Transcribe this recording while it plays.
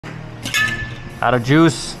Out of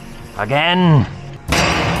juice again.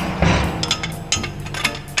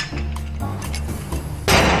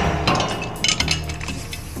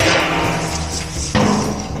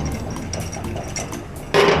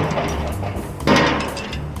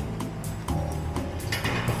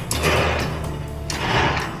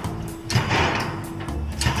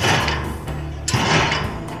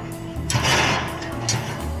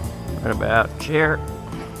 Right about here.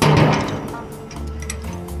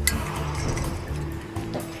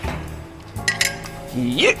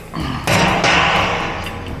 Yeah.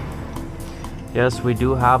 Yes, we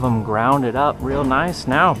do have them grounded up real nice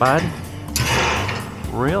now, bud.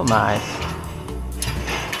 Real nice.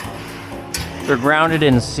 They're grounded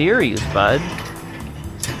in series, bud.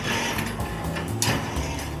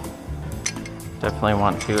 Definitely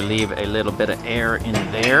want to leave a little bit of air in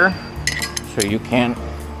there so you can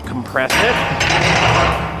compress it.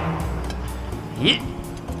 Yeah.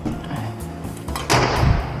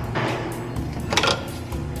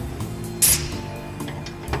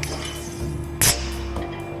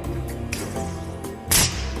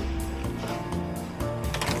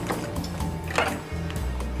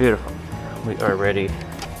 Beautiful. We are ready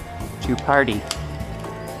to party.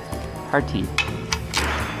 Party.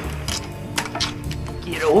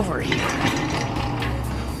 Get over here.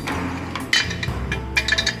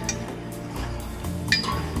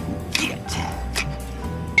 Get.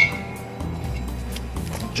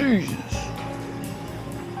 Jesus.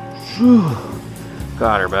 Whew.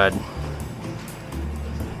 Got her, bud.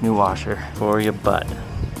 New washer for you, bud.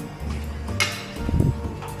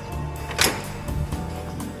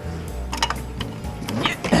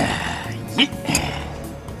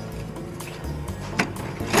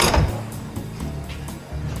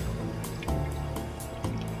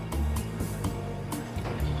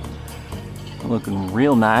 Looking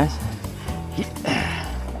real nice.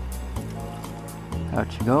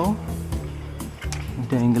 Out you go.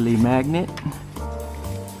 Dangly magnet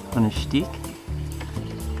on a stick.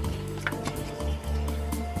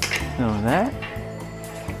 So that.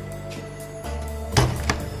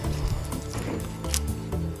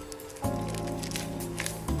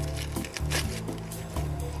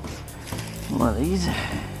 One of these.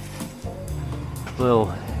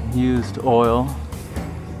 Little used oil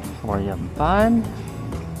for you, bud.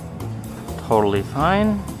 Totally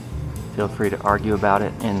fine. Feel free to argue about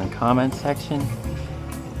it in the comment section.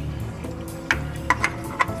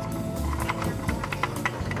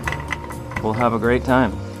 We'll have a great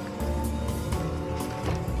time.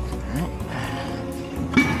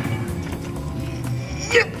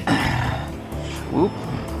 Swoop.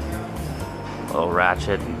 Little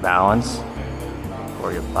ratchet and balance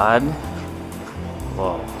for your bud.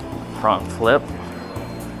 Little front flip.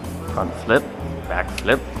 Front flip, back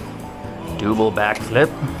flip, double back flip.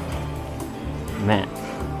 Man.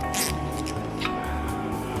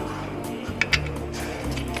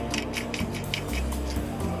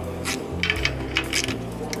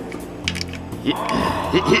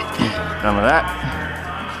 Some of that.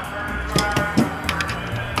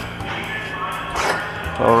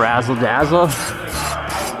 Oh, razzle dazzle.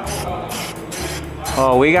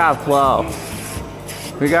 Oh, we got flow.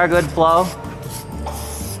 We got good flow.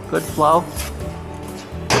 Good flow.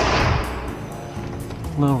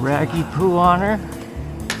 Little raggy poo on her.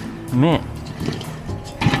 Man.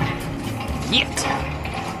 Get.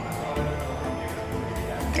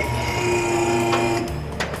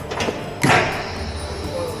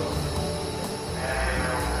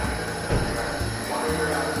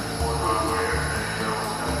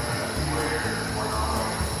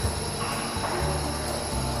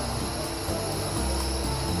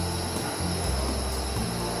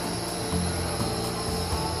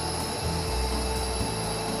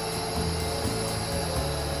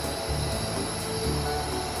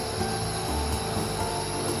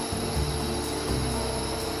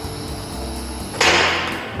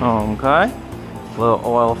 Okay, a little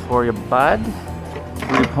oil for your bud.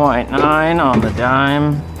 3.9 on the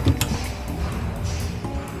dime.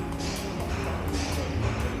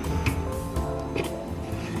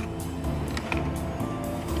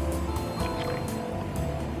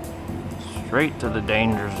 Straight to the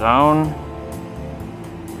danger zone.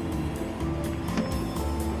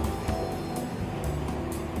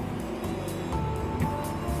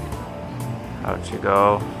 Out you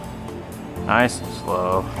go. Nice and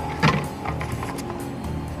slow.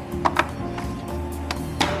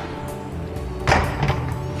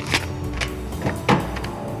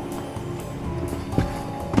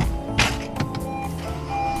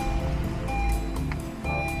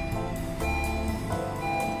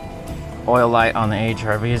 Oil light on the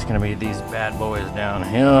HRV is going to be these bad boys down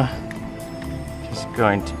here. Just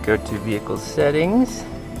going to go to vehicle settings,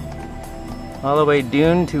 all the way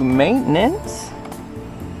down to maintenance,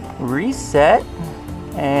 reset,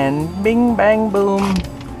 and bing bang boom,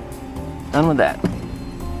 done with that.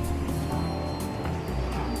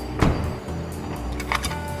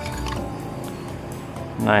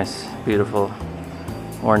 Nice, beautiful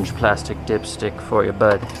orange plastic dipstick for you,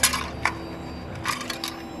 bud.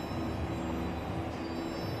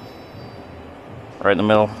 Right in the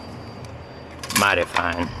middle, mighty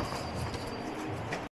fine.